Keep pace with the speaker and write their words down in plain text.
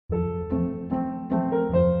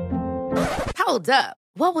Hold up.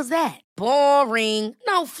 What was that? Boring.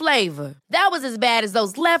 No flavor. That was as bad as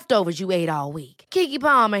those leftovers you ate all week. Keke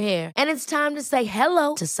Palmer here, and it's time to say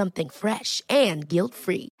hello to something fresh and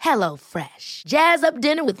guilt-free. Hello Fresh. Jazz up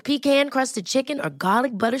dinner with pecan-crusted chicken or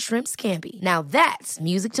garlic butter shrimp scampi. Now that's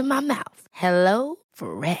music to my mouth. Hello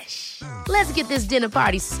Fresh. Let's get this dinner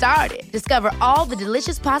party started. Discover all the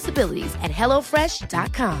delicious possibilities at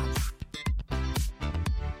hellofresh.com.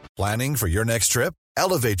 Planning for your next trip?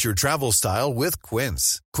 Elevate your travel style with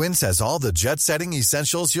Quince. Quince has all the jet-setting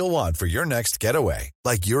essentials you'll want for your next getaway,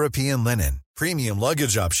 like European linen, premium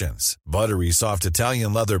luggage options, buttery soft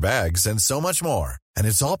Italian leather bags, and so much more. And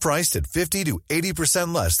it's all priced at 50 to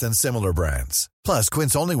 80% less than similar brands. Plus,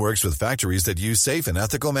 Quince only works with factories that use safe and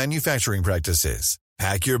ethical manufacturing practices.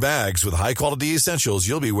 Pack your bags with high-quality essentials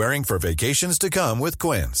you'll be wearing for vacations to come with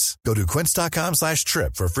Quince. Go to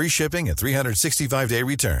quince.com/trip for free shipping and 365-day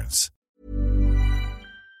returns.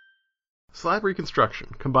 Slab reconstruction,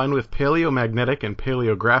 combined with paleomagnetic and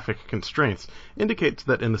paleographic constraints, indicates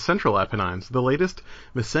that in the central Apennines, the latest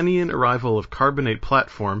Mycenaean arrival of carbonate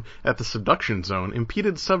platform at the subduction zone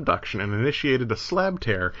impeded subduction and initiated a slab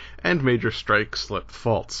tear and major strike-slip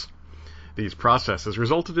faults. These processes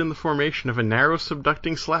resulted in the formation of a narrow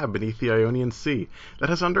subducting slab beneath the Ionian Sea that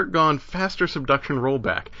has undergone faster subduction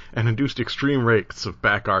rollback and induced extreme rates of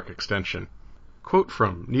back arc extension. Quote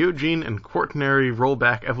from Neogene and Quaternary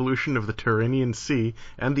Rollback Evolution of the Tyrrhenian Sea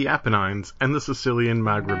and the Apennines and the Sicilian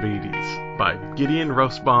Maghrebides by Gideon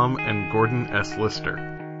Rosbaum and Gordon S. Lister.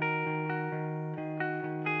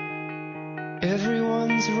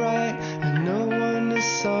 Everyone's right and no one is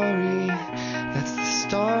sorry. That's the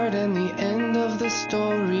start and the end of the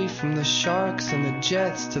story. From the sharks and the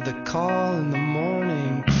jets to the call in the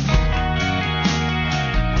morning.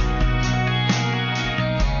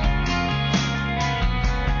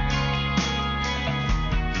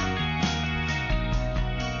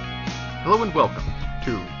 Hello and welcome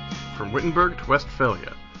to From Wittenberg to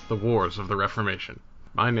Westphalia, The Wars of the Reformation.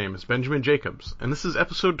 My name is Benjamin Jacobs, and this is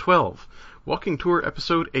Episode 12, Walking Tour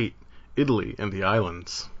Episode 8, Italy and the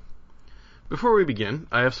Islands. Before we begin,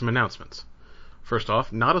 I have some announcements. First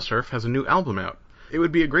off, Nada Surf has a new album out. It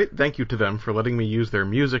would be a great thank you to them for letting me use their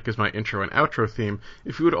music as my intro and outro theme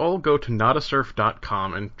if you would all go to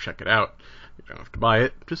nadasurf.com and check it out. You don't have to buy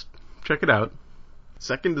it, just check it out.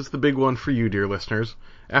 Second is the big one for you, dear listeners.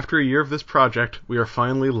 After a year of this project, we are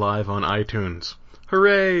finally live on iTunes.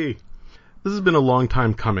 Hooray! This has been a long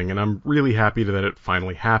time coming, and I'm really happy that it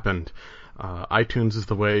finally happened. iTunes is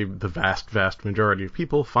the way the vast majority of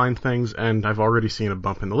people find things, and I've already seen a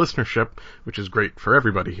bump in the listenership, which is great for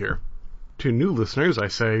everybody here. To new listeners, I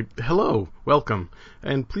say, hello, welcome,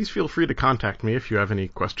 and please feel free to contact me if you have any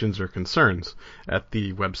questions or concerns at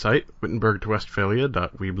the website,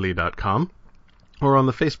 wittenbergtowestphalia.weebly.com, or on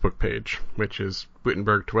the Facebook page, which is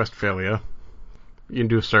Wittenberg to Westphalia. You can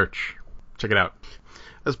do a search. Check it out.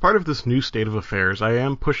 As part of this new state of affairs, I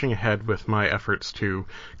am pushing ahead with my efforts to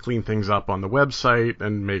clean things up on the website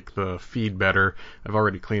and make the feed better. I've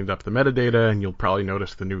already cleaned up the metadata, and you'll probably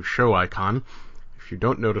notice the new show icon. If you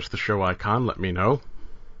don't notice the show icon, let me know.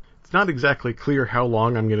 It's not exactly clear how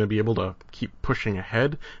long I'm going to be able to keep pushing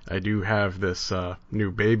ahead. I do have this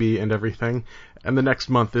new baby and everything, and the next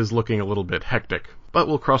month is looking a little bit hectic, but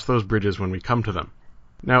we'll cross those bridges when we come to them.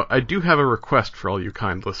 Now, I do have a request for all you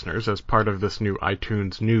kind listeners as part of this new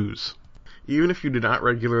iTunes news. Even if you do not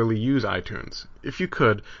regularly use iTunes, if you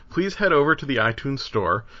could, please head over to the iTunes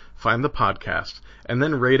store, find the podcast, and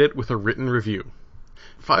then rate it with a written review.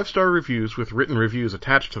 5-star reviews with written reviews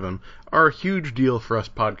attached to them are a huge deal for us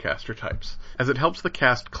podcaster types, as it helps the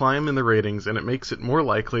cast climb in the ratings and it makes it more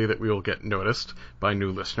likely that we will get noticed by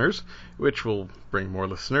new listeners, which will bring more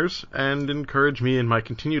listeners, and encourage me in my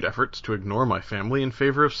continued efforts to ignore my family in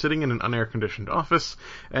favor of sitting in an unair-conditioned office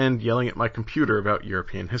and yelling at my computer about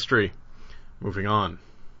European history. Moving on.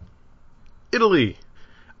 Italy!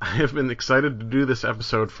 I have been excited to do this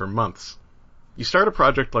episode for months. You start a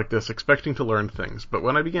project like this expecting to learn things, but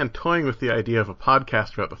when I began toying with the idea of a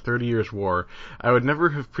podcast about the 30 Years' War, I would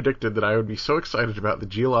never have predicted that I would be so excited about the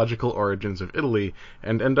geological origins of Italy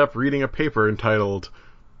and end up reading a paper entitled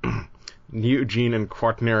Neogene and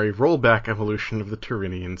Quaternary Rollback Evolution of the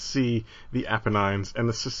Tyrrhenian Sea, the Apennines, and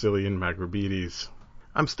the Sicilian Maghrebides.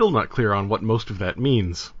 I'm still not clear on what most of that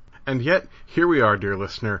means. And yet, here we are, dear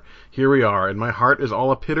listener, here we are, and my heart is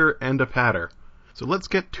all a pitter and a patter. So let's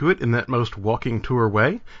get to it in that most walking tour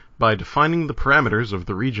way, by defining the parameters of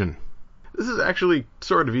the region. This is actually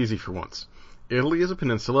sort of easy for once. Italy is a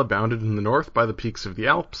peninsula bounded in the north by the peaks of the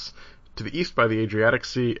Alps, to the east by the Adriatic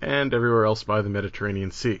Sea, and everywhere else by the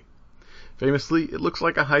Mediterranean Sea. Famously, it looks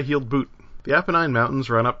like a high-heeled boot. The Apennine Mountains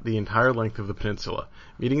run up the entire length of the peninsula,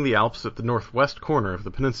 meeting the Alps at the northwest corner of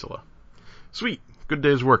the peninsula. Sweet! Good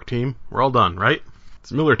day's work, team. We're all done, right?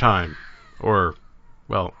 It's Miller time. Or,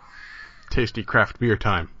 well, tasty craft beer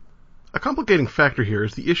time. A complicating factor here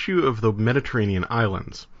is the issue of the Mediterranean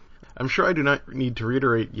islands. I'm sure I do not need to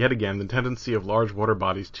reiterate yet again the tendency of large water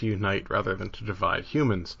bodies to unite rather than to divide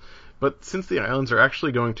humans, but since the islands are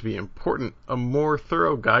actually going to be important, a more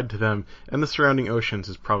thorough guide to them and the surrounding oceans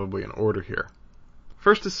is probably in order here.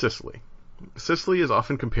 First is Sicily. Sicily is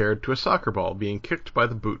often compared to a soccer ball being kicked by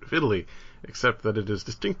the boot of Italy, except that it is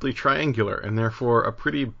distinctly triangular and therefore a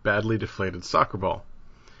pretty badly deflated soccer ball.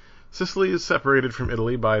 Sicily is separated from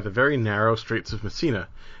Italy by the very narrow Straits of Messina,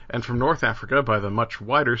 and from North Africa by the much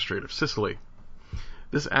wider Strait of Sicily.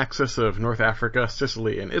 This axis of North Africa,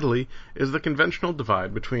 Sicily, and Italy is the conventional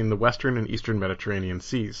divide between the western and eastern Mediterranean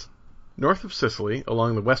seas. North of Sicily,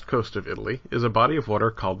 along the west coast of Italy, is a body of water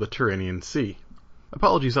called the Tyrrhenian Sea.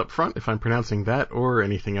 Apologies up front if I'm pronouncing that or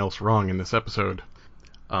anything else wrong in this episode.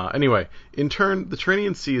 Anyway, in turn, the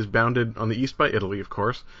Tyrrhenian Sea is bounded on the east by Italy, of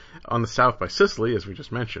course, on the south by Sicily, as we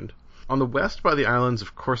just mentioned, on the west by the islands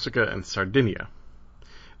of Corsica and Sardinia.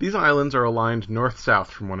 These islands are aligned north-south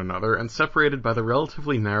from one another and separated by the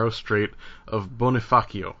relatively narrow strait of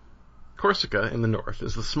Bonifacio. Corsica, in the north,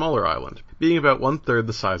 is the smaller island, being about one-third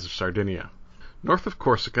the size of Sardinia. North of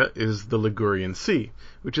Corsica is the Ligurian Sea,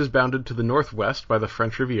 which is bounded to the northwest by the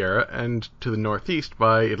French Riviera and to the northeast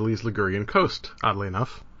by Italy's Ligurian coast, oddly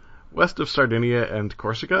enough. West of Sardinia and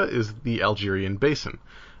Corsica is the Algerian Basin,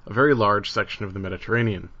 a very large section of the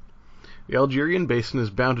Mediterranean. The Algerian Basin is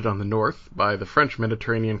bounded on the north by the French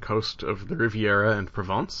Mediterranean coast of the Riviera and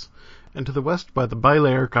Provence, and to the west by the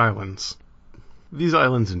Balearic Islands. These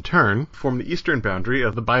islands, in turn, form the eastern boundary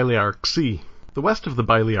of the Balearic Sea. The west of the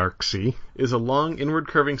Balearic Sea is a long,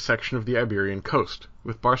 inward-curving section of the Iberian coast,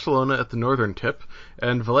 with Barcelona at the northern tip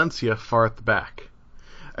and Valencia far at the back.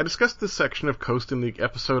 I discussed this section of coast in the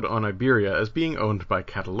episode on Iberia as being owned by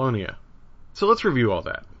Catalonia. So let's review all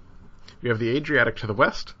that. We have the Adriatic to the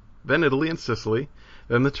west, then Italy and Sicily,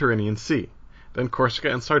 then the Tyrrhenian Sea, then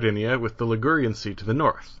Corsica and Sardinia with the Ligurian Sea to the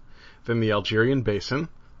north, then the Algerian Basin,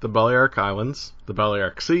 the Balearic Islands, the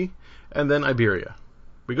Balearic Sea, and then Iberia.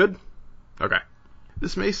 We good? Okay.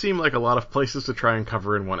 This may seem like a lot of places to try and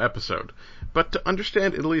cover in one episode, but to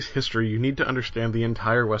understand Italy's history you need to understand the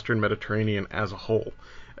entire Western Mediterranean as a whole,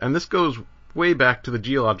 and this goes way back to the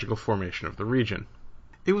geological formation of the region.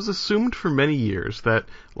 It was assumed for many years that,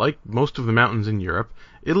 like most of the mountains in Europe,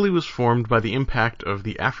 Italy was formed by the impact of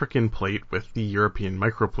the African plate with the European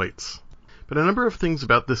microplates. But a number of things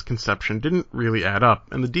about this conception didn't really add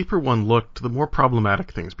up, and the deeper one looked, the more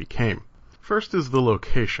problematic things became. First is the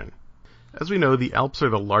location. As we know, the Alps are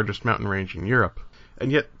the largest mountain range in Europe,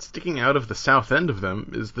 and yet sticking out of the south end of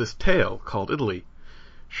them is this tail called Italy.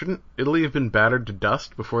 Shouldn't Italy have been battered to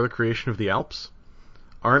dust before the creation of the Alps?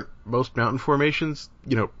 Aren't most mountain formations,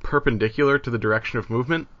 perpendicular to the direction of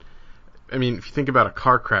movement? I mean, if you think about a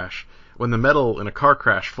car crash, when the metal in a car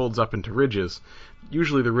crash folds up into ridges,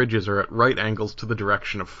 usually the ridges are at right angles to the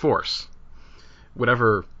direction of force.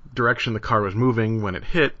 Whatever direction the car was moving when it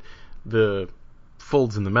hit, the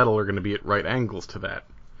folds in the metal are going to be at right angles to that.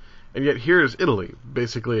 And yet here is Italy,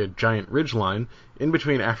 basically a giant ridgeline, in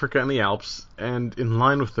between Africa and the Alps, and in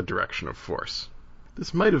line with the direction of force.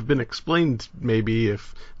 This might have been explained, maybe,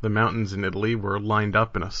 if the mountains in Italy were lined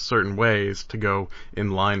up in a certain ways to go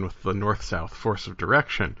in line with the north-south force of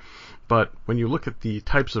direction. But when you look at the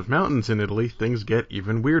types of mountains in Italy, things get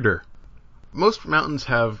even weirder. Most mountains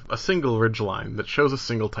have a single ridgeline that shows a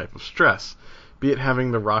single type of stress, be it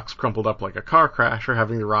having the rocks crumpled up like a car crash or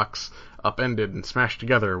having the rocks upended and smashed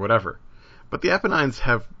together or whatever. But the Apennines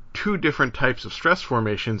have two different types of stress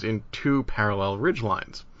formations in two parallel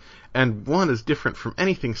ridgelines, and one is different from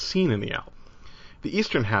anything seen in the Alps. The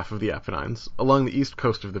eastern half of the Apennines, along the east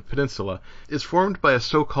coast of the peninsula, is formed by a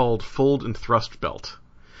so-called fold and thrust belt.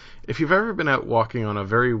 If you've ever been out walking on a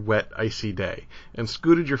very wet, icy day, and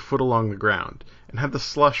scooted your foot along the ground, and had the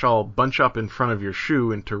slush all bunch up in front of your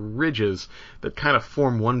shoe into ridges that kind of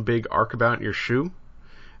form one big arc about your shoe,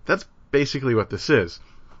 that's basically what this is.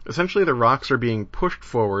 Essentially, the rocks are being pushed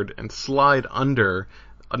forward and slide under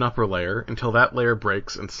an upper layer until that layer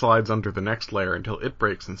breaks and slides under the next layer until it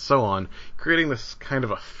breaks and so on, creating this kind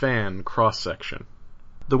of a fan cross-section.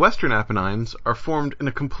 The Western Apennines are formed in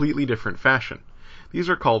a completely different fashion. These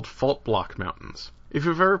are called fault block mountains. If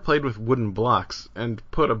you've ever played with wooden blocks and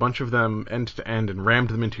put a bunch of them end to end and rammed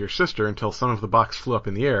them into your sister until some of the blocks flew up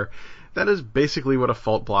in the air, that is basically what a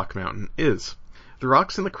fault block mountain is. The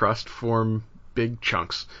rocks in the crust form big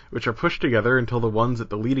chunks, which are pushed together until the ones at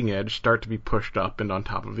the leading edge start to be pushed up and on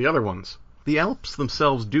top of the other ones. The Alps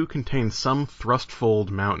themselves do contain some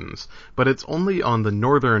thrust-fold mountains, but it's only on the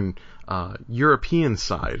northern European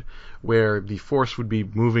side where the force would be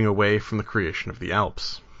moving away from the creation of the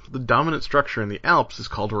Alps. The dominant structure in the Alps is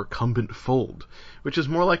called a recumbent fold, which is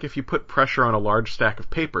more like if you put pressure on a large stack of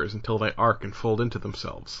papers until they arc and fold into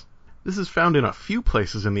themselves. This is found in a few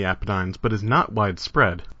places in the Apennines, but is not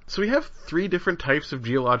widespread. So we have 3 different types of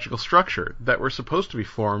geological structure that were supposed to be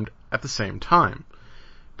formed at the same time.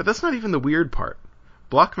 But that's not even the weird part.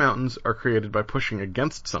 Block mountains are created by pushing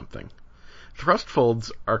against something. Thrust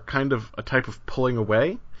folds are kind of a type of pulling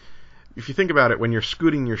away. If you think about it, when you're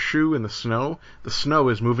scooting your shoe in the snow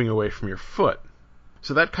is moving away from your foot.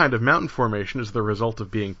 So that kind of mountain formation is the result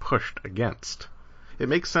of being pushed against. It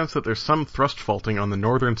makes sense that there's some thrust faulting on the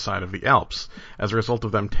northern side of the Alps, as a result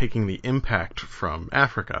of them taking the impact from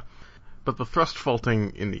Africa. But the thrust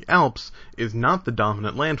faulting in the Alps is not the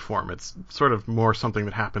dominant landform. It's sort of more something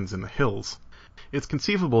that happens in the hills. It's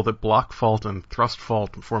conceivable that block fault and thrust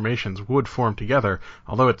fault formations would form together,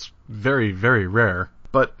 although it's very, very rare.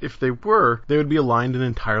 But if they were, they would be aligned in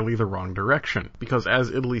entirely the wrong direction, because as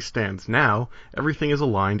Italy stands now, everything is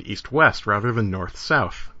aligned east-west rather than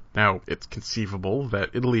north-south. Now, it's conceivable that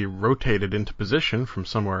Italy rotated into position from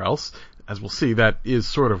somewhere else. As we'll see, that is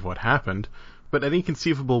sort of what happened. But any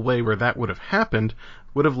conceivable way where that would have happened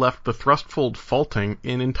would have left the thrust-fold faulting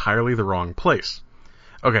in entirely the wrong place.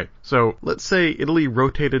 Okay, so let's say Italy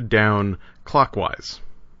rotated down clockwise.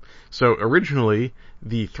 So originally,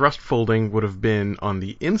 the thrust folding would have been on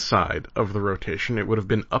the inside of the rotation. It would have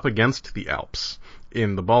been up against the Alps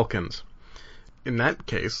in the Balkans. In that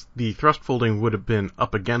case, the thrust folding would have been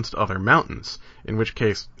up against other mountains, in which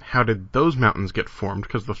case, how did those mountains get formed?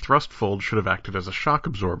 Because the thrust fold should have acted as a shock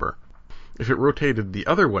absorber. If it rotated the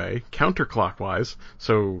other way, counterclockwise,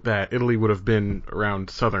 so that Italy would have been around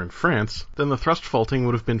southern France, then the thrust faulting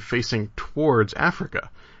would have been facing towards Africa.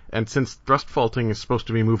 And since thrust faulting is supposed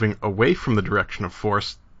to be moving away from the direction of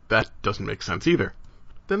force, that doesn't make sense either.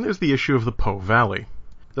 Then there's the issue of the Po Valley.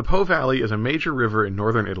 The Po Valley is a major river in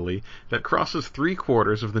northern Italy that crosses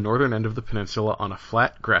 3/4 of the northern end of the peninsula on a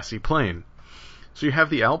flat, grassy plain. So you have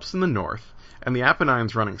the Alps in the north, and the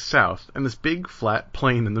Apennines running south, and this big, flat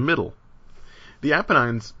plain in the middle. The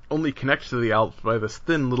Apennines only connect to the Alps by this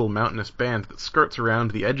thin little mountainous band that skirts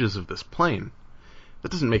around the edges of this plain.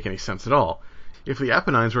 That doesn't make any sense at all. If the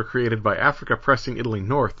Apennines were created by Africa pressing Italy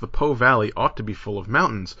north, the Po Valley ought to be full of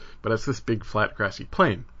mountains, but it's this big, flat, grassy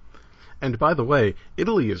plain. And by the way,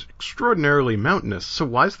 Italy is extraordinarily mountainous, so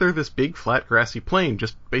why is there this big, flat, grassy plain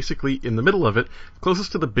just basically in the middle of it,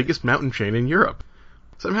 closest to the biggest mountain chain in Europe?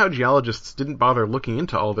 Somehow geologists didn't bother looking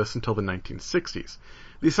into all this until the 1960s.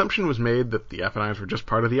 The assumption was made that the Apennines were just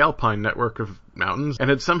part of the Alpine network of mountains and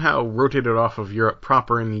had somehow rotated off of Europe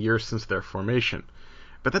proper in the years since their formation.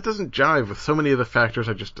 But that doesn't jive with so many of the factors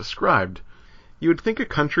I just described. You would think a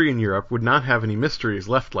country in Europe would not have any mysteries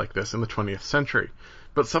left like this in the 20th century,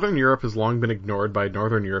 but southern Europe has long been ignored by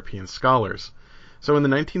northern European scholars. So in the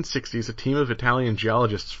 1960s, a team of Italian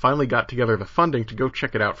geologists finally got together the funding to go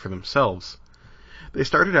check it out for themselves. They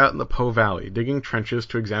started out in the Po Valley, digging trenches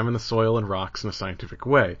to examine the soil and rocks in a scientific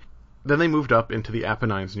way. Then they moved up into the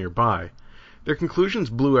Apennines nearby. Their conclusions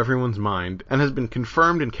blew everyone's mind, and has been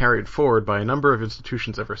confirmed and carried forward by a number of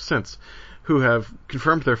institutions ever since, who have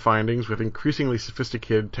confirmed their findings with increasingly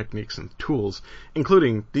sophisticated techniques and tools,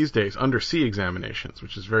 including, these days, undersea examinations,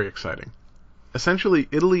 which is very exciting. Essentially,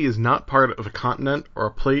 Italy is not part of a continent or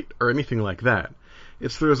a plate or anything like that.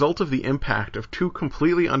 It's the result of the impact of 2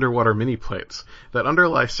 completely underwater mini-plates that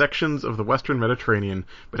underlie sections of the western Mediterranean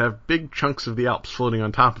but have big chunks of the Alps floating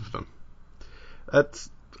on top of them. That's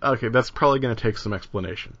probably going to take some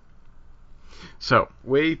explanation. So,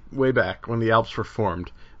 way back when the Alps were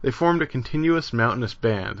formed, they formed a continuous mountainous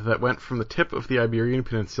band that went from the tip of the Iberian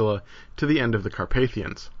Peninsula to the end of the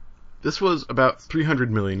Carpathians. This was about 300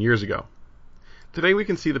 million years ago. Today we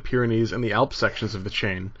can see the Pyrenees and the Alps sections of the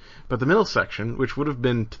chain, but the middle section, which would have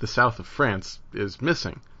been to the south of France, is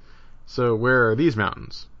missing. So where are these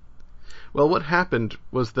mountains? Well, what happened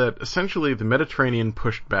was that essentially the Mediterranean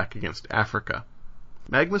pushed back against Africa.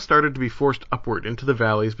 Magma started to be forced upward into the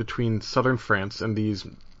valleys between southern France and these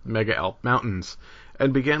mega-Alp mountains,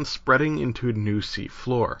 and began spreading into a new sea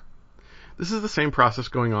floor. This is the same process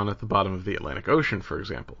going on at the bottom of the Atlantic Ocean, for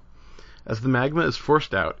example. As the magma is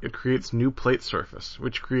forced out, it creates new plate surface,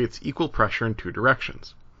 which creates equal pressure in 2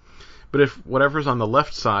 directions. But if whatever's on the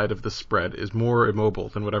left side of the spread is more immobile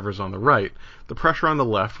than whatever's on the right, the pressure on the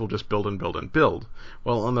left will just build and build and build,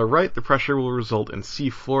 while on the right the pressure will result in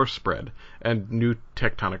sea floor spread and new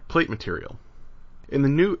tectonic plate material. In the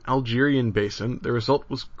new Algerian basin, the result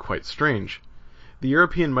was quite strange. The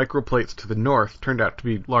European microplates to the north turned out to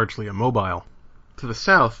be largely immobile. To the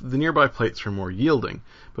south, the nearby plates were more yielding,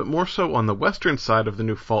 but more so on the western side of the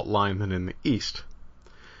new fault line than in the east.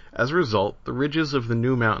 As a result, the ridges of the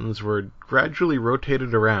new mountains were gradually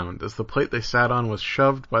rotated around as the plate they sat on was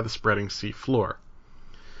shoved by the spreading sea floor.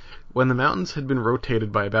 When the mountains had been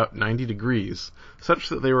rotated by about 90 degrees, such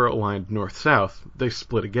that they were aligned north-south, they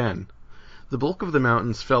split again. The bulk of the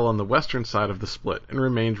mountains fell on the western side of the split and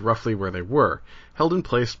remained roughly where they were, held in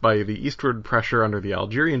place by the eastward pressure under the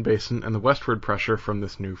Algerian basin and the westward pressure from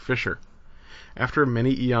this new fissure. After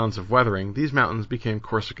many eons of weathering, these mountains became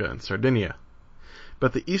Corsica and Sardinia.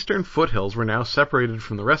 But the eastern foothills were now separated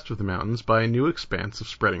from the rest of the mountains by a new expanse of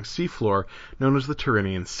spreading seafloor known as the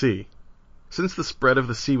Tyrrhenian Sea. Since the spread of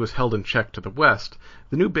the sea was held in check to the west,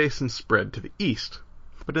 the new basin spread to the east.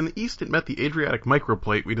 But in the east it met the Adriatic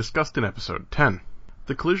microplate we discussed in episode 10.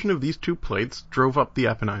 The collision of these two plates drove up the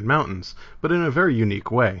Apennine Mountains, but in a very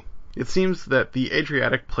unique way. It seems that the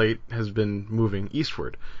Adriatic plate has been moving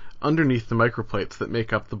eastward, underneath the microplates that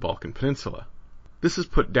make up the Balkan Peninsula. This has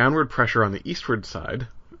put downward pressure on the eastward side,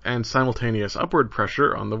 and simultaneous upward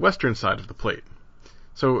pressure on the western side of the plate.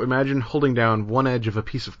 So imagine holding down one edge of a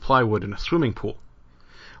piece of plywood in a swimming pool.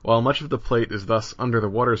 While much of the plate is thus under the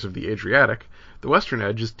waters of the Adriatic, the western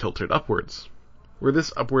edge is tilted upwards. Where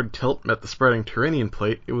this upward tilt met the spreading Tyrrhenian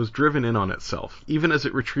plate, it was driven in on itself, even as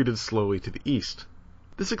it retreated slowly to the east.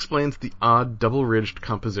 This explains the odd double-ridged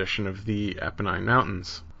composition of the Apennine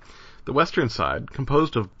Mountains. The western side,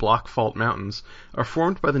 composed of block fault mountains, are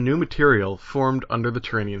formed by the new material formed under the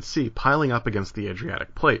Tyrrhenian Sea piling up against the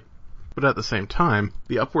Adriatic plate. But at the same time,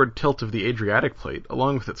 the upward tilt of the Adriatic plate,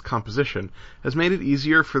 along with its composition, has made it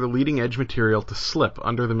easier for the leading-edge material to slip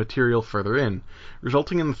under the material further in,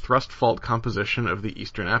 resulting in the thrust-fault composition of the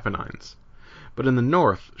eastern Apennines. But in the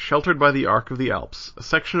north, sheltered by the arc of the Alps, a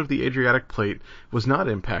section of the Adriatic plate was not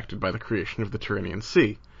impacted by the creation of the Tyrrhenian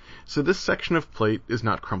Sea, so this section of plate is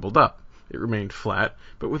not crumbled up. It remained flat,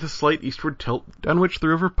 but with a slight eastward tilt, down which the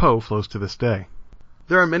River Po flows to this day.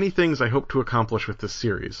 There are many things I hope to accomplish with this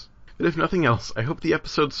series. But if nothing else, I hope the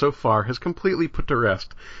episode so far has completely put to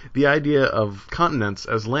rest the idea of continents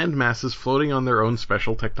as land masses floating on their own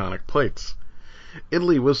special tectonic plates.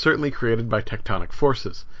 Italy was certainly created by tectonic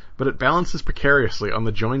forces, but it balances precariously on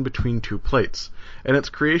the join between two plates, and its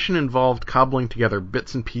creation involved cobbling together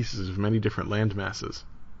bits and pieces of many different land masses.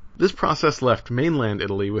 This process left mainland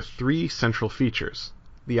Italy with three central features: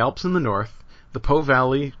 the Alps in the north, the Po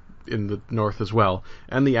Valley in the north as well,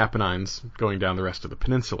 and the Apennines going down the rest of the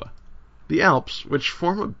peninsula. The Alps, which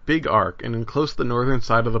form a big arc and enclose the northern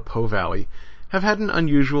side of the Po Valley, have had an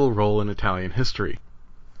unusual role in Italian history.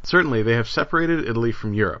 Certainly they have separated Italy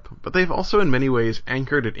from Europe, but they have also in many ways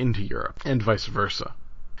anchored it into Europe, and vice versa.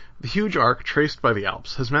 The huge arc traced by the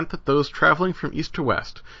Alps has meant that those traveling from east to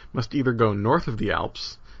west must either go north of the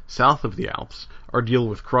Alps, south of the Alps, or deal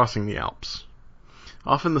with crossing the Alps.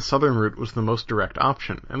 Often the southern route was the most direct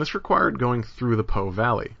option, and this required going through the Po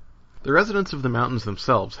Valley. The residents of the mountains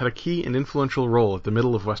themselves had a key and influential role at the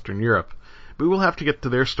middle of Western Europe, but we will have to get to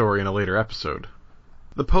their story in a later episode.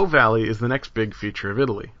 The Po Valley is the next big feature of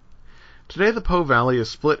Italy. Today the Po Valley is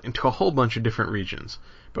split into a whole bunch of different regions,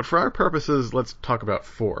 but for our purposes let's talk about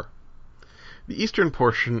four. The eastern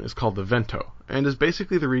portion is called the Vento, and is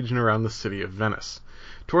basically the region around the city of Venice,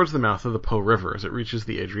 towards the mouth of the Po River as it reaches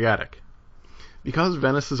the Adriatic. Because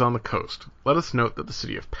Venice is on the coast, let us note that the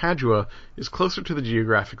city of Padua is closer to the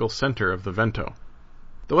geographical center of the Vento.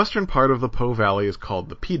 The western part of the Po Valley is called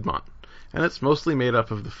the Piedmont, and it's mostly made up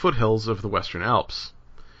of the foothills of the Western Alps.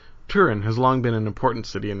 Turin has long been an important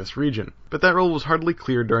city in this region, but that role was hardly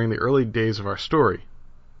clear during the early days of our story.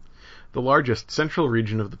 The largest central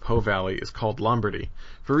region of the Po Valley is called Lombardy,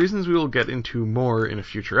 for reasons we will get into more in a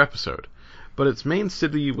future episode, but its main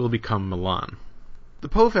city will become Milan. The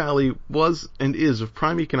Po Valley was and is of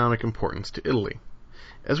prime economic importance to Italy.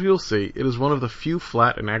 As we will see, it is one of the few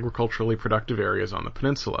flat and agriculturally productive areas on the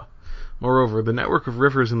peninsula. Moreover, the network of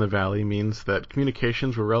rivers in the valley means that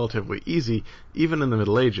communications were relatively easy even in the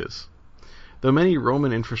Middle Ages. Though many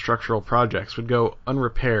Roman infrastructural projects would go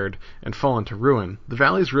unrepaired and fall into ruin, the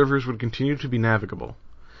valley's rivers would continue to be navigable.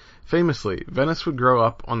 Famously, Venice would grow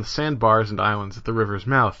up on the sandbars and islands at the river's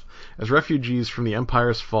mouth, as refugees from the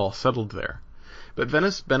empire's fall settled there. But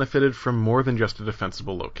Venice benefited from more than just a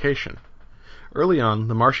defensible location. Early on,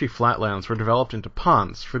 the marshy flatlands were developed into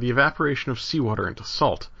ponds for the evaporation of seawater into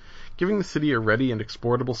salt, giving the city a ready and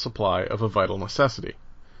exportable supply of a vital necessity.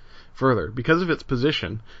 Further, because of its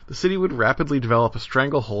position, the city would rapidly develop a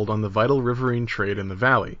stranglehold on the vital riverine trade in the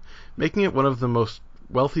valley, making it one of the most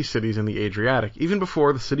wealthy cities in the Adriatic even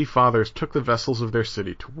before the city fathers took the vessels of their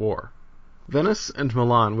city to war. Venice and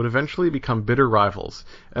Milan would eventually become bitter rivals,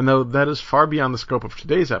 and though that is far beyond the scope of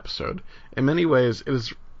today's episode, in many ways it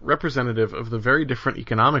is representative of the very different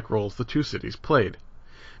economic roles the two cities played.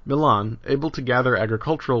 Milan, able to gather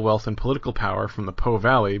agricultural wealth and political power from the Po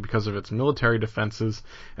Valley because of its military defenses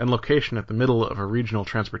and location at the middle of a regional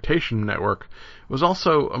transportation network, was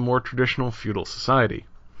also a more traditional feudal society.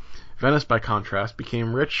 Venice, by contrast,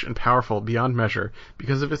 became rich and powerful beyond measure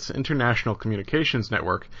because of its international communications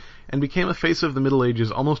network, and became a face of the Middle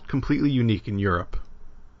Ages almost completely unique in Europe.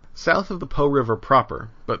 South of the Po River proper,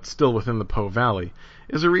 but still within the Po Valley,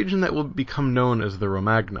 is a region that will become known as the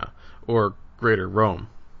Romagna, or Greater Rome.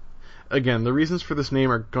 Again, the reasons for this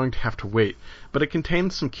name are going to have to wait, but it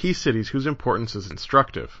contains some key cities whose importance is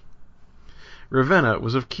instructive. Ravenna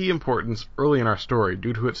was of key importance early in our story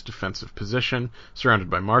due to its defensive position, surrounded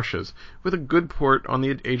by marshes, with a good port on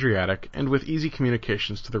the Adriatic and with easy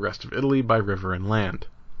communications to the rest of Italy by river and land.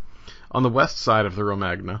 On the west side of the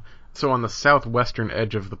Romagna, so on the southwestern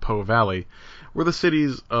edge of the Po Valley, were the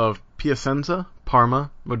cities of Piacenza,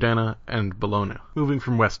 Parma, Modena, and Bologna, moving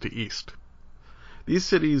from west to east. These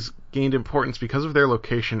cities gained importance because of their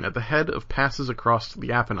location at the head of passes across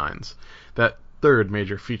the Apennines, that third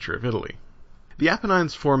major feature of Italy. The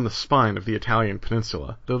Apennines form the spine of the Italian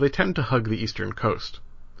peninsula, though they tend to hug the eastern coast.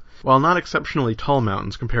 While not exceptionally tall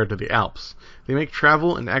mountains compared to the Alps, they make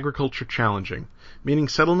travel and agriculture challenging, meaning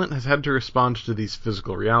settlement has had to respond to these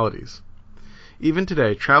physical realities. Even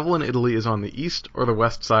today, travel in Italy is on the east or the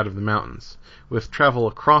west side of the mountains, with travel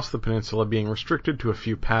across the peninsula being restricted to a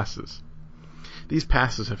few passes. These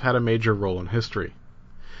passes have had a major role in history.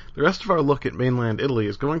 The rest of our look at mainland Italy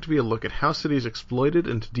is going to be a look at how cities exploited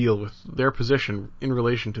and to deal with their position in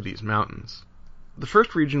relation to these mountains. The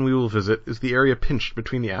first region we will visit is the area pinched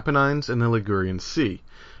between the Apennines and the Ligurian Sea,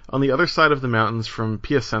 on the other side of the mountains from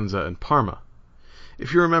Piacenza and Parma.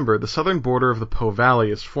 If you remember, the southern border of the Po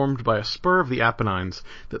Valley is formed by a spur of the Apennines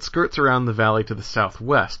that skirts around the valley to the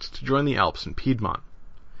southwest to join the Alps and Piedmont.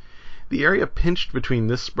 The area pinched between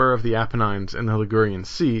this spur of the Apennines and the Ligurian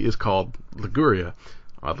Sea is called Liguria,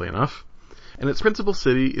 oddly enough, and its principal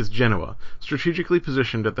city is Genoa, strategically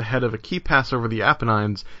positioned at the head of a key pass over the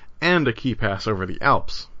Apennines and a key pass over the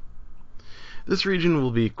Alps. This region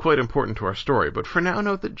will be quite important to our story, but for now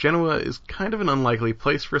note that Genoa is kind of an unlikely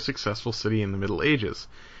place for a successful city in the Middle Ages,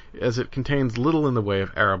 as it contains little in the way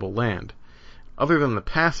of arable land. Other than the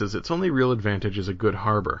passes, its only real advantage is a good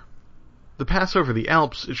harbor. The pass over the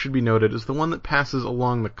Alps, it should be noted, is the one that passes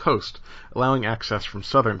along the coast, allowing access from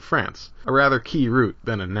southern France, a rather key route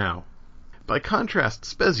then and now. By contrast,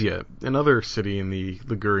 Spezia, another city in the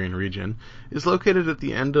Ligurian region, is located at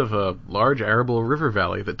the end of a large arable river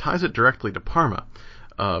valley that ties it directly to Parma,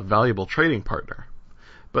 a valuable trading partner.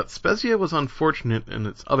 But Spezia was unfortunate in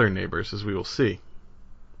its other neighbors, as we will see.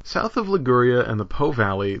 South of Liguria and the Po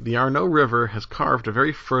Valley, the Arno River has carved a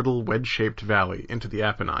very fertile wedge-shaped valley into the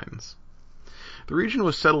Apennines. The region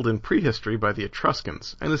was settled in prehistory by the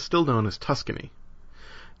Etruscans, and is still known as Tuscany.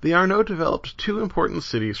 The Arno developed two important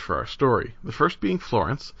cities for our story, the first being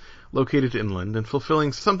Florence, located inland and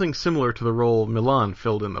fulfilling something similar to the role Milan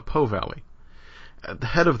filled in the Po Valley. At the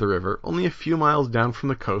head of the river, only a few miles down from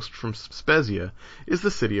the coast from Spezia, is the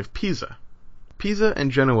city of Pisa. Pisa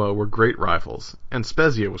and Genoa were great rivals, and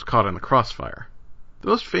Spezia was caught in the crossfire. The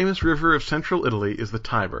most famous river of central Italy is the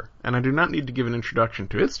Tiber, and I do not need to give an introduction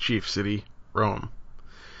to its chief city, Rome.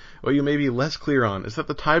 What you may be less clear on is that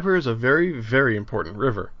the Tiber is a very, very important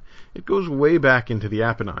river. It goes way back into the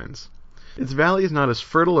Apennines. Its valley is not as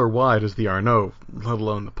fertile or wide as the Arno, let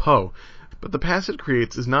alone the Po, but the pass it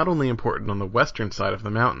creates is not only important on the western side of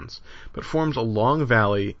the mountains, but forms a long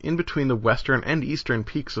valley in between the western and eastern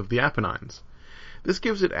peaks of the Apennines. This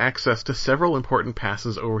gives it access to several important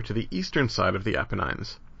passes over to the eastern side of the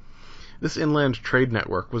Apennines. This inland trade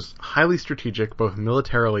network was highly strategic both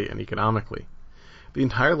militarily and economically. The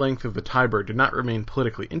entire length of the Tiber did not remain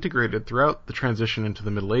politically integrated throughout the transition into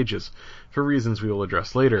the Middle Ages, for reasons we will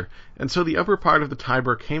address later, and so the upper part of the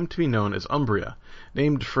Tiber came to be known as Umbria,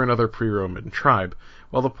 named for another pre-Roman tribe,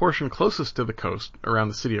 while the portion closest to the coast, around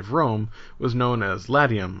the city of Rome, was known as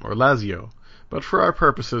Latium or Lazio, but for our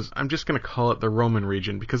purposes, I'm just going to call it the Roman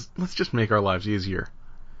region because let's just make our lives easier.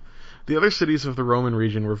 The other cities of the Roman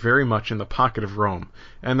region were very much in the pocket of Rome,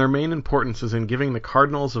 and their main importance is in giving the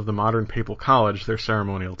cardinals of the modern papal college their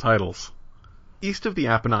ceremonial titles. East of the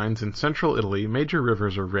Apennines in central Italy, major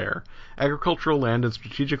rivers are rare, agricultural land and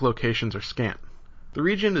strategic locations are scant. The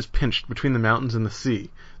region is pinched between the mountains and the sea,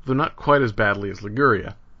 though not quite as badly as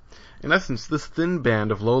Liguria. In essence, this thin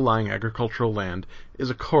band of low-lying agricultural land is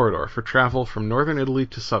a corridor for travel from northern Italy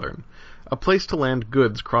to southern, a place to land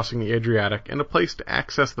goods crossing the Adriatic and a place to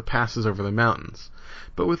access the passes over the mountains,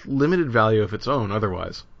 but with limited value of its own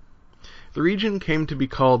otherwise. The region came to be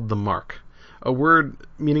called the Mark, a word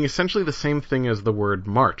meaning essentially the same thing as the word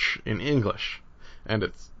march in English, and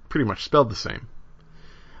it's pretty much spelled the same.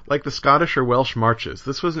 Like the Scottish or Welsh marches,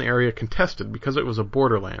 this was an area contested because it was a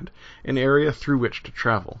borderland, an area through which to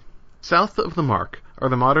travel. South of the Mark are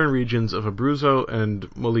the modern regions of Abruzzo and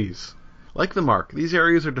Molise. Like the Mark, these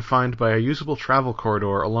areas are defined by a usable travel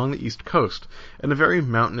corridor along the east coast and a very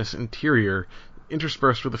mountainous interior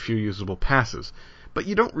interspersed with a few usable passes, but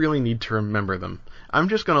you don't really need to remember them. I'm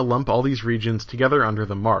just going to lump all these regions together under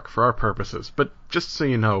the Mark for our purposes, but just so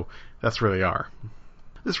you know, that's where they are.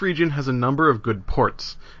 This region has a number of good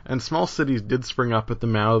ports, and small cities did spring up at the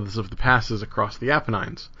mouths of the passes across the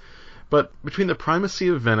Apennines. But between the primacy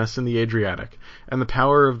of Venice in the Adriatic and the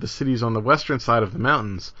power of the cities on the western side of the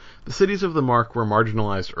mountains, the cities of the Mark were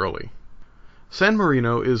marginalized early. San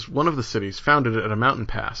Marino is one of the cities founded at a mountain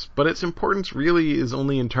pass, but its importance really is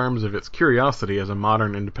only in terms of its curiosity as a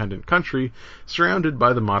modern independent country surrounded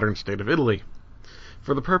by the modern state of Italy.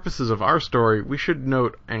 For the purposes of our story, we should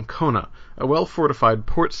note Ancona, a well-fortified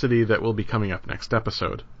port city that will be coming up next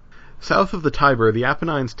episode. South of the Tiber, the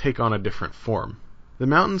Apennines take on a different form. The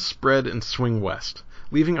mountains spread and swing west,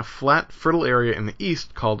 leaving a flat, fertile area in the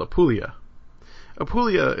east called Apulia.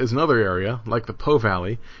 Apulia is another area, like the Po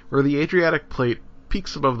Valley, where the Adriatic plate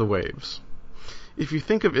peaks above the waves. If you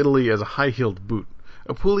think of Italy as a high-heeled boot,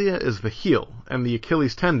 Apulia is the heel and the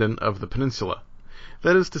Achilles tendon of the peninsula.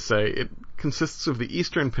 That is to say, it consists of the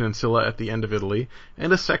eastern peninsula at the end of Italy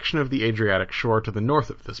and a section of the Adriatic shore to the north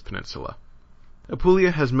of this peninsula.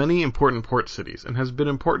 Apulia has many important port cities and has been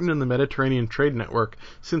important in the Mediterranean trade network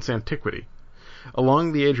since antiquity.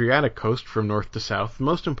 Along the Adriatic coast from north to south, the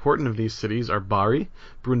most important of these cities are Bari,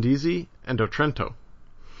 Brindisi, and Otranto.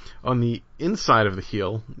 On the inside of the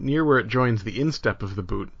heel, near where it joins the instep of the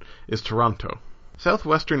boot, is Taranto.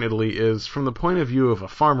 Southwestern Italy is, from the point of view of a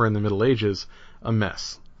farmer in the Middle Ages, a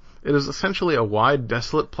mess. It is essentially a wide,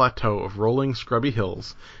 desolate plateau of rolling, scrubby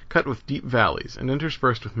hills, cut with deep valleys and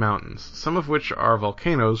interspersed with mountains, some of which are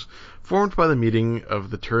volcanoes formed by the meeting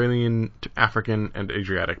of the Turonian, African, and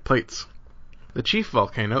Adriatic plates. The chief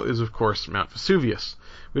volcano is, of course, Mount Vesuvius,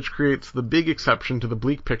 which creates the big exception to the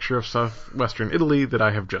bleak picture of southwestern Italy that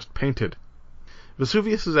I have just painted.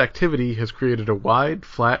 Vesuvius's activity has created a wide,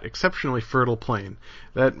 flat, exceptionally fertile plain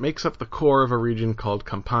that makes up the core of a region called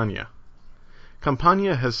Campania.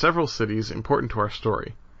 Campania has several cities important to our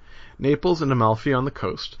story. Naples and Amalfi on the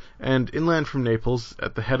coast, and inland from Naples,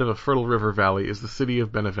 at the head of a fertile river valley, is the city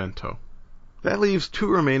of Benevento. That leaves two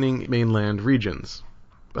remaining mainland regions,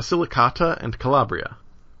 Basilicata and Calabria.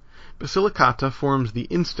 Basilicata forms the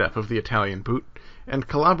instep of the Italian boot, and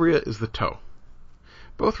Calabria is the toe.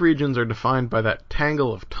 Both regions are defined by that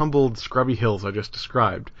tangle of tumbled, scrubby hills I just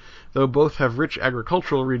described, though both have rich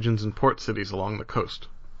agricultural regions and port cities along the coast.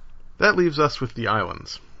 That leaves us with the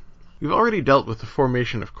islands. We've already dealt with the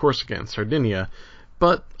formation of Corsica and Sardinia,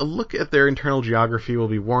 but a look at their internal geography will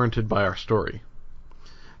be warranted by our story.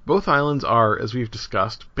 Both islands are, as we've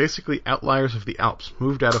discussed, basically outliers of the Alps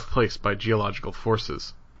moved out of place by geological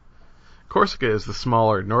forces. Corsica is the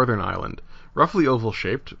smaller northern island, roughly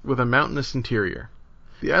oval-shaped, with a mountainous interior.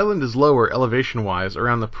 The island is lower elevation-wise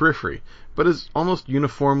around the periphery, but is almost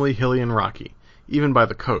uniformly hilly and rocky, even by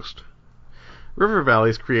the coast. River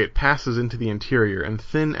valleys create passes into the interior and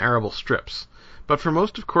thin arable strips, but for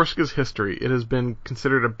most of Corsica's history it has been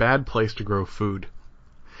considered a bad place to grow food.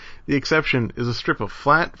 The exception is a strip of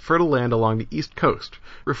flat, fertile land along the east coast,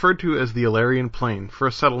 referred to as the Illyrian Plain, for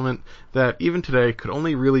a settlement that even today could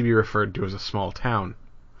only really be referred to as a small town.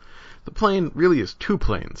 The plain really is two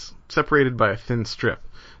plains, separated by a thin strip,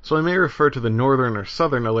 so I may refer to the northern or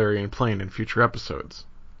southern Illyrian Plain in future episodes.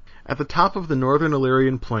 At the top of the northern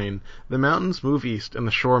Illyrian Plain, the mountains move east and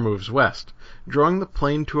the shore moves west, drawing the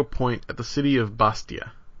plain to a point at the city of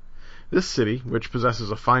Bastia. This city, which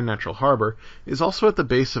possesses a fine natural harbor, is also at the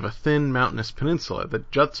base of a thin mountainous peninsula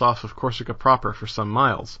that juts off of Corsica proper for some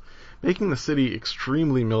miles, making the city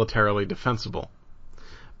extremely militarily defensible.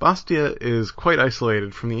 Bastia is quite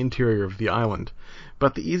isolated from the interior of the island,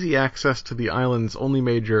 but the easy access to the island's only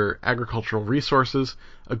major agricultural resources,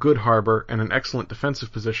 a good harbor, and an excellent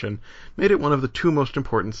defensive position made it one of the two most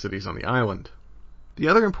important cities on the island. The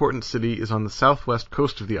other important city is on the southwest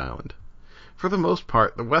coast of the island. For the most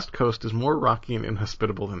part, the west coast is more rocky and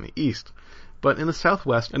inhospitable than the east, but in the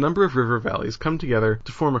southwest a number of river valleys come together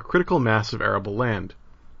to form a critical mass of arable land.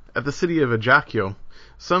 At the city of Ajaccio,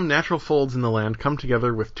 some natural folds in the land come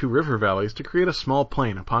together with two river valleys to create a small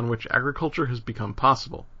plain upon which agriculture has become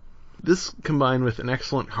possible. This, combined with an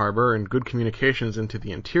excellent harbor and good communications into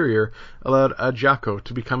the interior, allowed Ajaccio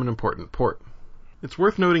to become an important port. It's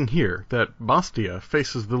worth noting here that Bastia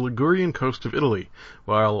faces the Ligurian coast of Italy,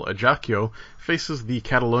 while Ajaccio faces the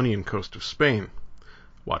Catalonian coast of Spain.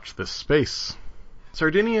 Watch this space.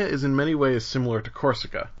 Sardinia is in many ways similar to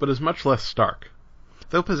Corsica, but is much less stark.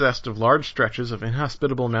 Though possessed of large stretches of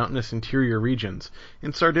inhospitable mountainous interior regions,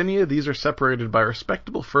 in Sardinia these are separated by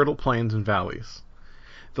respectable fertile plains and valleys.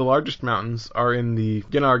 The largest mountains are in the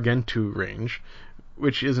Gennargentu range,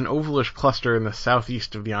 which is an ovalish cluster in the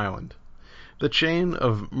southeast of the island. The chain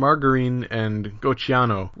of Margarine and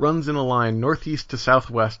Gocciano runs in a line northeast to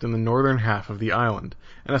southwest in the northern half of the island,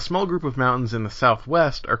 and a small group of mountains in the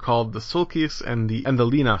southwest are called the Sulcis and the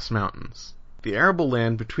Linas Mountains. The arable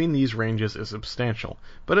land between these ranges is substantial,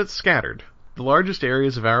 but it's scattered. The largest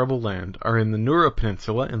areas of arable land are in the Nura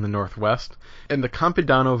Peninsula in the northwest, and the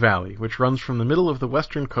Campidano Valley, which runs from the middle of the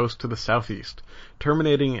western coast to the southeast,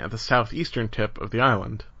 terminating at the southeastern tip of the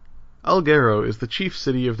island. Alghero is the chief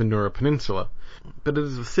city of the Nura Peninsula, but it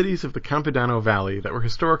is the cities of the Campidano Valley that were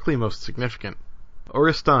historically most significant.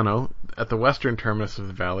 Oristano, at the western terminus of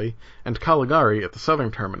the valley, and Caligari at the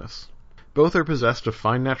southern terminus. Both are possessed of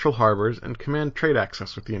fine natural harbors and command trade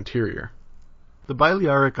access with the interior. The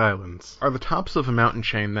Balearic Islands are the tops of a mountain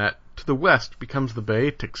chain that, to the west, becomes the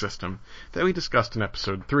Baetic system that we discussed in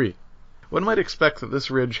Episode 3. One might expect that this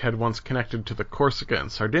ridge had once connected to the Corsica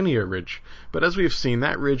and Sardinia ridge, but as we have seen,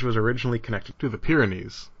 that ridge was originally connected to the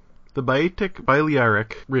Pyrenees. The Baetic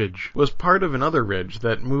Balearic ridge was part of another ridge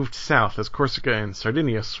that moved south as Corsica and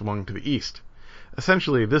Sardinia swung to the east.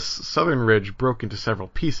 Essentially, this southern ridge broke into several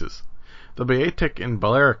pieces. The Baetic and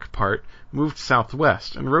Balearic part moved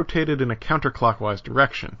southwest and rotated in a counterclockwise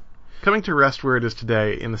direction, coming to rest where it is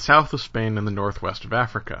today in the south of Spain and the northwest of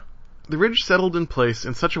Africa. The ridge settled in place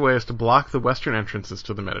in such a way as to block the western entrances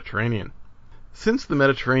to the Mediterranean. Since the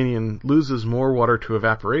Mediterranean loses more water to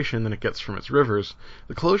evaporation than it gets from its rivers,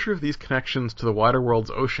 the closure of these connections to the wider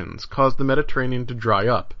world's oceans caused the Mediterranean to dry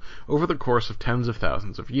up over the course of tens of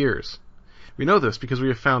thousands of years. We know this because we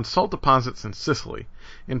have found salt deposits in Sicily,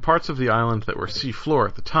 in parts of the island that were sea floor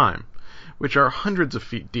at the time, which are hundreds of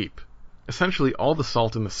feet deep. Essentially all the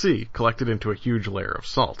salt in the sea collected into a huge layer of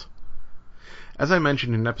salt. As I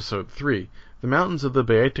mentioned in Episode 3, the mountains of the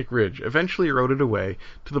Baetic Ridge eventually eroded away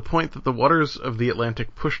to the point that the waters of the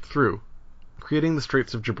Atlantic pushed through, creating the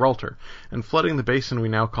Straits of Gibraltar and flooding the basin we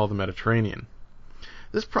now call the Mediterranean.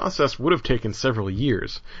 This process would have taken several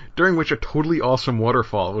years, during which a totally awesome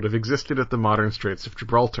waterfall would have existed at the modern Straits of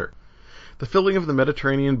Gibraltar. The filling of the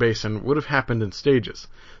Mediterranean basin would have happened in stages,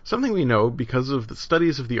 something we know because of the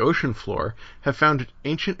studies of the ocean floor have found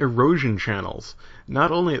ancient erosion channels,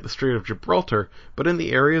 not only at the Strait of Gibraltar, but in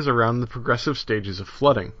the areas around the progressive stages of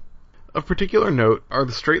flooding. Of particular note are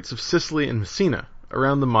the Straits of Sicily and Messina,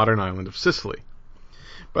 around the modern island of Sicily.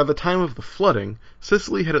 By the time of the flooding,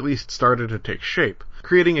 Sicily had at least started to take shape,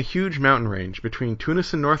 creating a huge mountain range between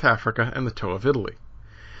Tunis in North Africa and the toe of Italy.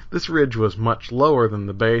 This ridge was much lower than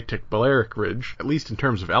the Baetic Balearic Ridge, at least in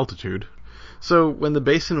terms of altitude, so when the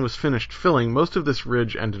basin was finished filling, most of this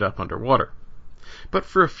ridge ended up underwater. But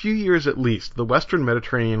for a few years at least, the western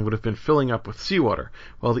Mediterranean would have been filling up with seawater,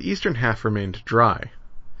 while the eastern half remained dry.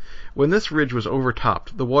 When this ridge was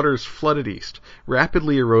overtopped, the waters flooded east,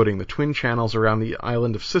 rapidly eroding the twin channels around the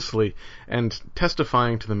island of Sicily and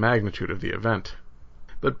testifying to the magnitude of the event.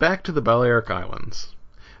 But back to the Balearic Islands.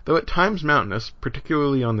 Though at times mountainous,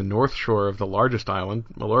 particularly on the north shore of the largest island,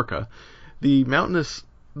 Mallorca, the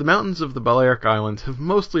mountains of the Balearic Islands have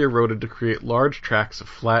mostly eroded to create large tracts of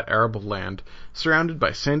flat arable land, surrounded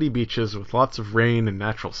by sandy beaches with lots of rain and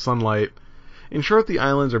natural sunlight. In short, the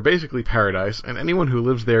islands are basically paradise, and anyone who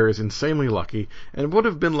lives there is insanely lucky, and would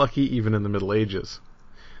have been lucky even in the Middle Ages.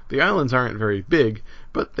 The islands aren't very big,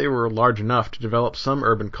 but they were large enough to develop some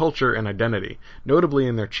urban culture and identity, notably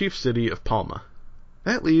in their chief city of Palma.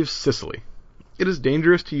 That leaves Sicily. It is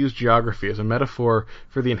dangerous to use geography as a metaphor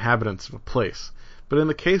for the inhabitants of a place, but in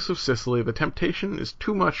the case of Sicily the temptation is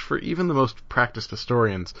too much for even the most practiced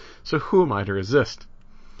historians, so who am I to resist?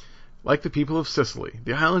 Like the people of Sicily,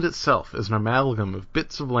 the island itself is an amalgam of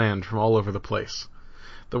bits of land from all over the place.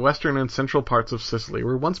 The western and central parts of Sicily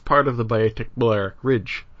were once part of the Baetic Balearic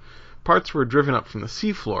Ridge. Parts were driven up from the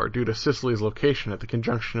seafloor due to Sicily's location at the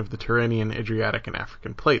conjunction of the Tyrrhenian, Adriatic, and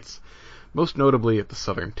African plates, most notably at the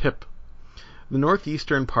southern tip. The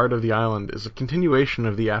northeastern part of the island is a continuation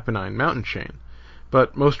of the Apennine mountain chain,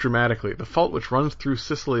 but most dramatically, the fault which runs through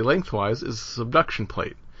Sicily lengthwise is a subduction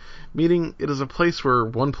plate, meaning it is a place where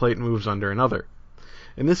one plate moves under another.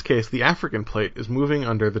 In this case, the African plate is moving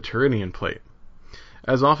under the Tyrrhenian plate.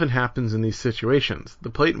 As often happens in these situations, the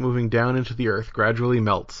plate moving down into the earth gradually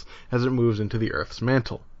melts as it moves into the earth's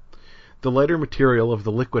mantle. The lighter material of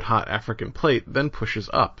the liquid-hot African plate then pushes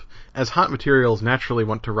up, as hot materials naturally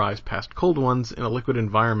want to rise past cold ones in a liquid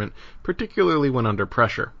environment, particularly when under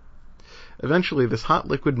pressure. Eventually, this hot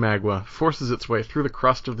liquid magma forces its way through the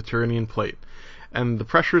crust of the Tyrrhenian plate, and the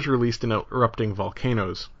pressure is released in erupting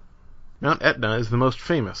volcanoes. Mount Etna is the most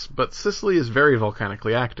famous, but Sicily is very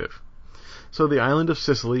volcanically active. So the island of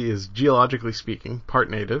Sicily is, geologically speaking, part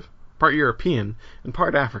native, part European, and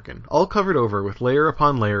part African, all covered over with layer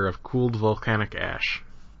upon layer of cooled volcanic ash.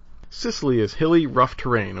 Sicily is hilly, rough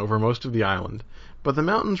terrain over most of the island, but the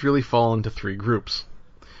mountains really fall into three groups.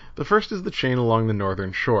 The first is the chain along the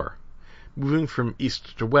northern shore. Moving from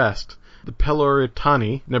east to west, the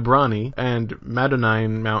Peloritani, Nebrani, and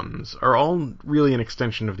Madonine mountains are all really an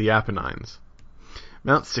extension of the Apennines.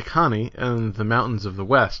 Mount Sicani and the mountains of the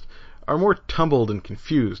west are more tumbled and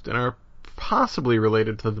confused, and are possibly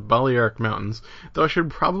related to the Balearic Mountains, though I should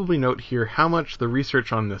probably note here how much the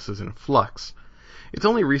research on this is in flux. It's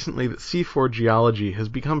only recently that seafloor geology has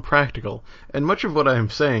become practical, and much of what I am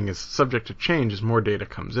saying is subject to change as more data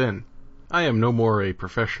comes in. I am no more a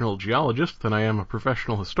professional geologist than I am a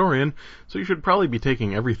professional historian, so you should probably be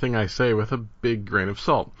taking everything I say with a big grain of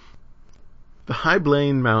salt. The High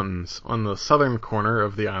Blaine Mountains, on the southern corner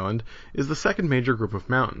of the island, is the second major group of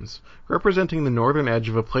mountains, representing the northern edge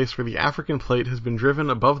of a place where the African plate has been driven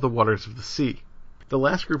above the waters of the sea. The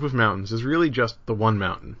last group of mountains is really just the one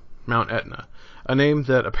mountain, Mount Etna, a name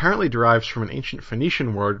that apparently derives from an ancient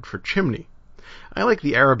Phoenician word for chimney. I like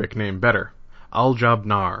the Arabic name better,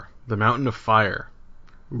 Al-Jabnar, the Mountain of Fire.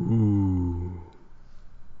 Ooh.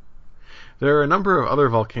 There are a number of other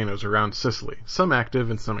volcanoes around Sicily, some active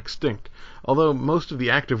and some extinct, although most of the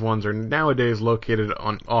active ones are nowadays located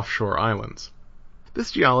on offshore islands. This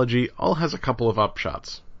geology all has a couple of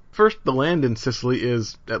upshots. First, the land in Sicily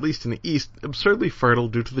is, at least in the east, absurdly fertile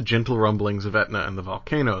due to the gentle rumblings of Etna and the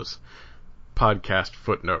volcanoes. Podcast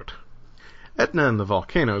footnote. Etna and the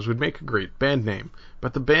Volcanoes would make a great band name,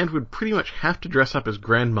 but the band would pretty much have to dress up as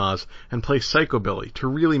grandmas and play psychobilly to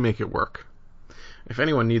really make it work. If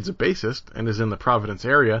anyone needs a bassist and is in the Providence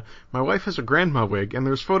area, my wife has a grandma wig and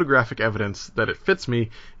there's photographic evidence that it fits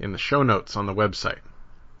me in the show notes on the website.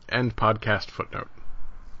 End podcast footnote.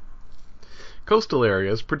 Coastal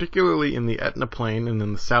areas, particularly in the Etna Plain and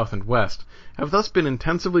in the south and west, have thus been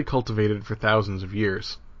intensively cultivated for thousands of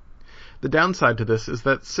years. The downside to this is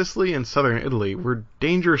that Sicily and southern Italy were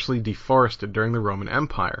dangerously deforested during the Roman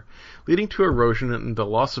Empire, leading to erosion and the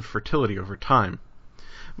loss of fertility over time.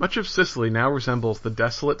 Much of Sicily now resembles the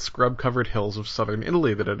desolate, scrub-covered hills of southern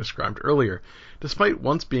Italy that I described earlier, despite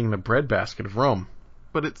once being the breadbasket of Rome.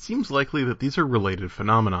 But it seems likely that these are related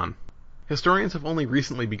phenomenon. Historians have only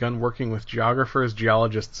recently begun working with geographers,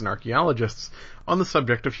 geologists, and archaeologists on the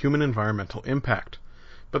subject of human environmental impact.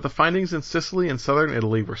 But the findings in Sicily and southern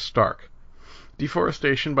Italy were stark.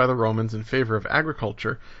 Deforestation by the Romans in favor of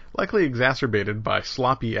agriculture, likely exacerbated by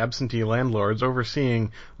sloppy absentee landlords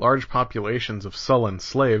overseeing large populations of sullen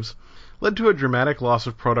slaves, led to a dramatic loss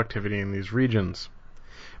of productivity in these regions.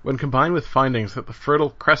 When combined with findings that the Fertile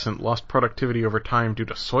Crescent lost productivity over time due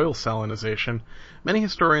to soil salinization, many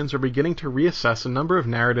historians are beginning to reassess a number of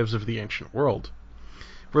narratives of the ancient world.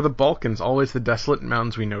 Were the Balkans always the desolate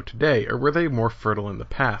mountains we know today, or were they more fertile in the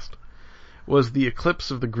past? Was the eclipse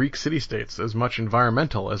of the Greek city-states as much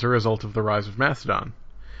environmental as a result of the rise of Macedon?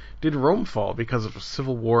 Did Rome fall because of a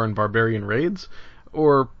civil war and barbarian raids?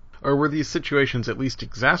 Or were these situations at least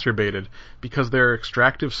exacerbated because their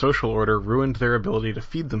extractive social order ruined their ability to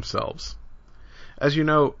feed themselves? As you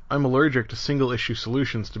know, I'm allergic to single-issue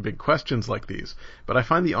solutions to big questions like these, but I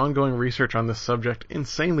find the ongoing research on this subject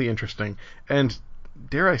insanely interesting and,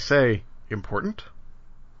 dare I say, important?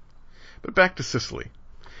 But back to Sicily.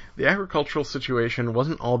 The agricultural situation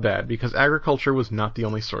wasn't all bad because agriculture was not the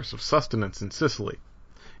only source of sustenance in Sicily.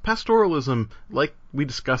 Pastoralism, like we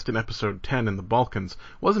discussed in episode 10 in the Balkans,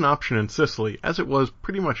 was an option in Sicily, as it was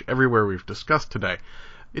pretty much everywhere we've discussed today.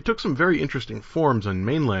 It took some very interesting forms in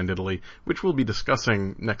mainland Italy, which we'll be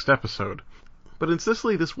discussing next episode. But in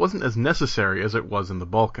Sicily this wasn't as necessary as it was in the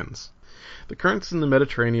Balkans. The currents in the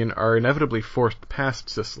Mediterranean are inevitably forced past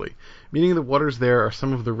Sicily, meaning the waters there are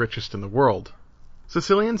some of the richest in the world.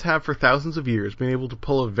 Sicilians have for thousands of years been able to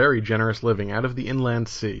pull a very generous living out of the inland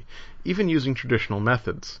sea, even using traditional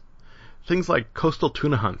methods. Things like coastal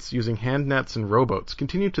tuna hunts using hand nets and rowboats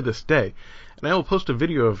continue to this day, and I will post a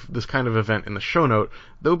video of this kind of event in the show note,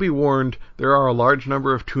 though be warned, there are a large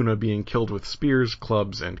number of tuna being killed with spears,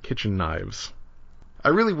 clubs, and kitchen knives. I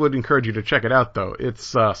really would encourage you to check it out, though.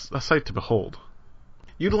 It's a sight to behold.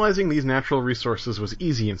 Utilizing these natural resources was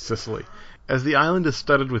easy in Sicily, as the island is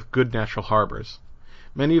studded with good natural harbors.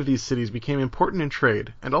 Many of these cities became important in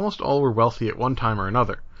trade, and almost all were wealthy at one time or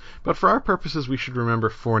another, but for our purposes we should remember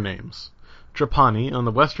 4 names. Trapani, on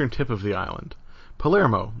the western tip of the island.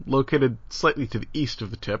 Palermo, located slightly to the east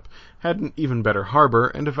of the tip, had an even better harbor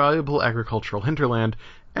and a valuable agricultural hinterland,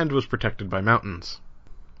 and was protected by mountains.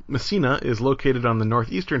 Messina is located on the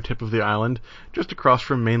northeastern tip of the island, just across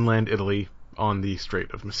from mainland Italy on the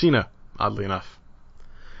Strait of Messina, oddly enough.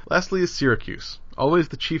 Lastly is Syracuse, always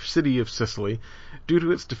the chief city of Sicily, due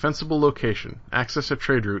to its defensible location, access to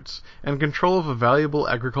trade routes, and control of a valuable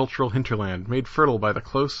agricultural hinterland made fertile by the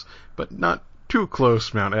close, but not too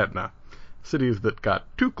close, Mount Etna. Cities that got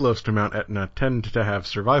too close to Mount Etna tend to have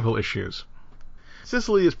survival issues.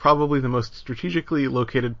 Sicily is probably the most strategically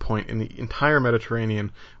located point in the entire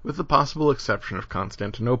Mediterranean, with the possible exception of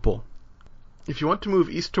Constantinople. If you want to move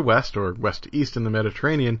east to west, or west to east in the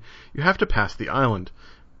Mediterranean, you have to pass the island.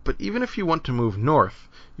 But even if you want to move north,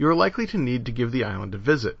 you are likely to need to give the island a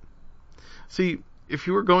visit. See, if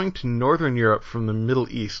you were going to northern Europe from the Middle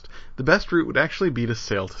East, the best route would actually be to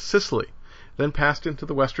sail to Sicily, then pass into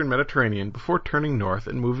the western Mediterranean before turning north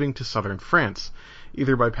and moving to southern France,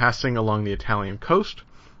 either by passing along the Italian coast,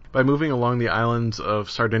 by moving along the islands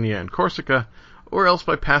of Sardinia and Corsica, or else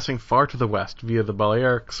by passing far to the west via the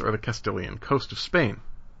Balearics or the Castilian coast of Spain.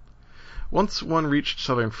 Once one reached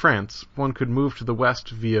southern France, one could move to the west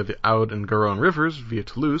via the Aude and Garonne rivers, via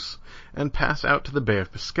Toulouse, and pass out to the Bay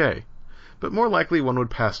of Biscay. But more likely one would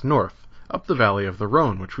pass north, up the valley of the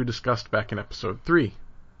Rhone, which we discussed back in episode 3.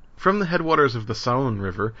 From the headwaters of the Saône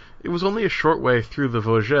River, it was only a short way through the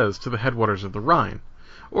Vosges to the headwaters of the Rhine,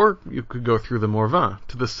 or you could go through the Morvan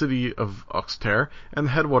to the city of Auxerre and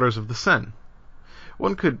the headwaters of the Seine.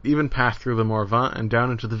 One could even pass through the Morvan and down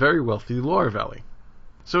into the very wealthy Loire Valley.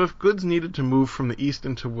 So if goods needed to move from the east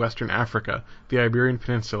into western Africa, the Iberian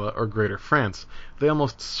Peninsula, or Greater France, they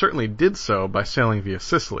almost certainly did so by sailing via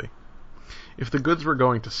Sicily. If the goods were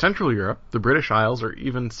going to Central Europe, the British Isles, or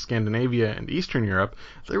even Scandinavia and Eastern Europe,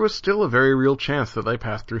 there was still a very real chance that they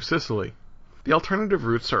passed through Sicily. The alternative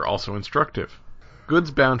routes are also instructive.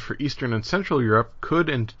 Goods bound for Eastern and Central Europe could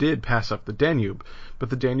and did pass up the Danube, but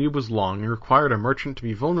the Danube was long and required a merchant to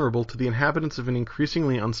be vulnerable to the inhabitants of an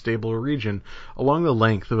increasingly unstable region along the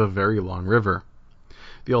length of a very long river.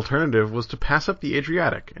 The alternative was to pass up the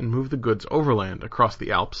Adriatic and move the goods overland across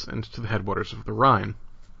the Alps and to the headwaters of the Rhine.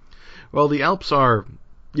 While the Alps are,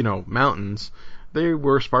 mountains, they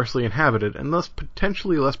were sparsely inhabited and thus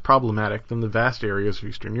potentially less problematic than the vast areas of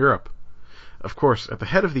Eastern Europe. Of course, at the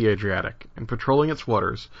head of the Adriatic, and patrolling its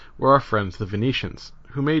waters, were our friends the Venetians,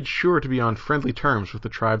 who made sure to be on friendly terms with the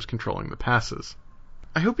tribes controlling the passes.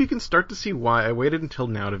 I hope you can start to see why I waited until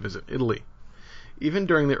now to visit Italy. Even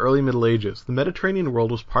during the early Middle Ages, the Mediterranean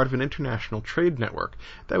world was part of an international trade network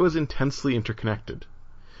that was intensely interconnected.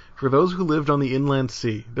 For those who lived on the inland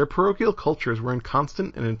sea, their parochial cultures were in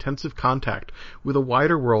constant and intensive contact with a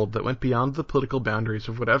wider world that went beyond the political boundaries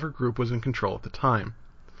of whatever group was in control at the time.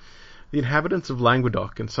 The inhabitants of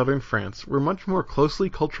Languedoc in southern France were much more closely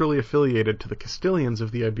culturally affiliated to the Castilians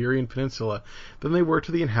of the Iberian Peninsula than they were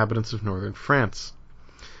to the inhabitants of northern France.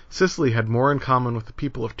 Sicily had more in common with the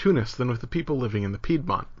people of Tunis than with the people living in the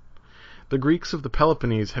Piedmont. The Greeks of the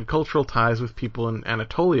Peloponnese had cultural ties with people in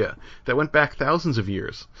Anatolia that went back thousands of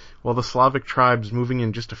years, while the Slavic tribes moving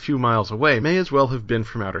in just a few miles away may as well have been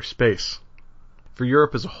from outer space. For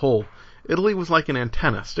Europe as a whole, Italy was like an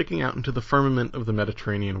antenna sticking out into the firmament of the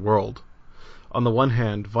Mediterranean world. On the one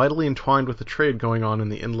hand, vitally entwined with the trade going on in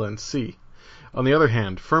the inland sea. On the other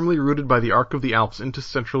hand, firmly rooted by the arc of the Alps into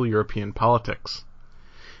Central European politics.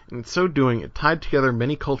 In so doing, it tied together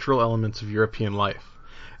many cultural elements of European life,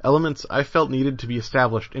 elements I felt needed to be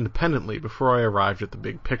established independently before I arrived at the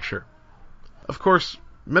big picture. Of course,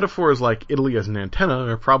 metaphors like Italy as an antenna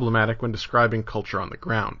are problematic when describing culture on the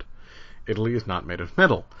ground. Italy is not made of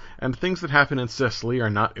metal, and things that happen in Sicily are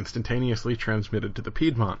not instantaneously transmitted to the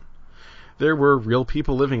Piedmont. There were real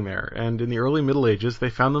people living there, and in the early Middle Ages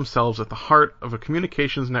they found themselves at the heart of a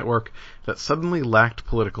communications network that suddenly lacked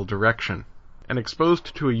political direction, and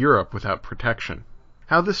exposed to a Europe without protection.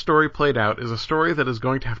 How this story played out is a story that is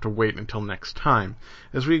going to have to wait until next time,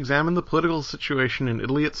 as we examine the political situation in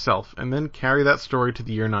Italy itself and then carry that story to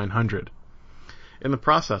the year 900. In the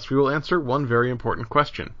process, we will answer one very important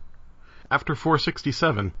question. After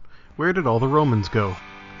 467, where did all the Romans go?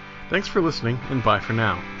 Thanks for listening, and bye for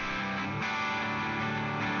now.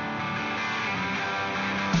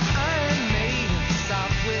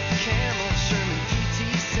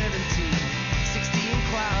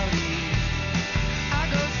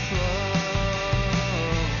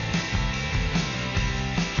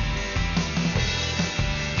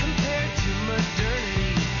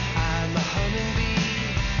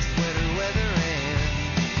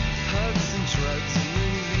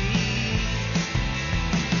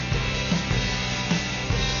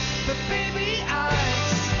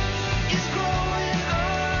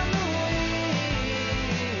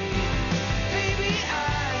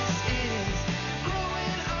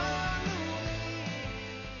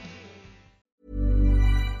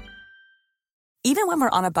 Even when we're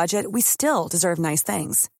on a budget, we still deserve nice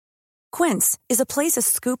things. Quince is a place to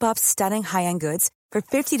scoop up stunning high-end goods for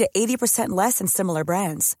 50 to 80% less than similar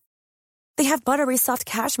brands. They have buttery soft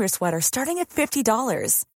cashmere sweaters starting at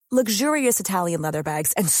 $50, luxurious Italian leather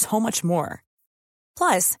bags, and so much more.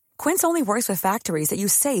 Plus, Quince only works with factories that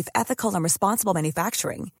use safe, ethical, and responsible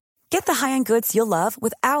manufacturing. Get the high-end goods you'll love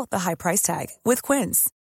without the high price tag with Quince.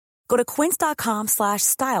 Go to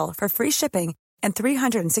quince.com/style for free shipping and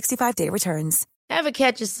 365-day returns. Ever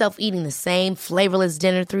catch yourself eating the same flavorless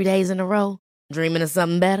dinner 3 days in a row? Dreaming of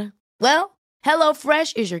something better? Well,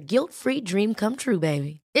 HelloFresh is your guilt-free dream come true,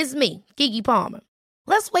 baby. It's me, Keke Palmer.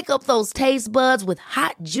 Let's wake up those taste buds with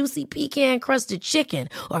hot, juicy pecan-crusted chicken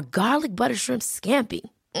or garlic butter shrimp scampi.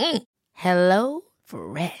 Hello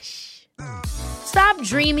Fresh. Stop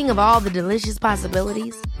dreaming of all the delicious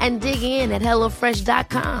possibilities and dig in at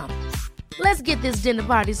HelloFresh.com. Let's get this dinner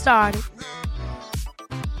party started.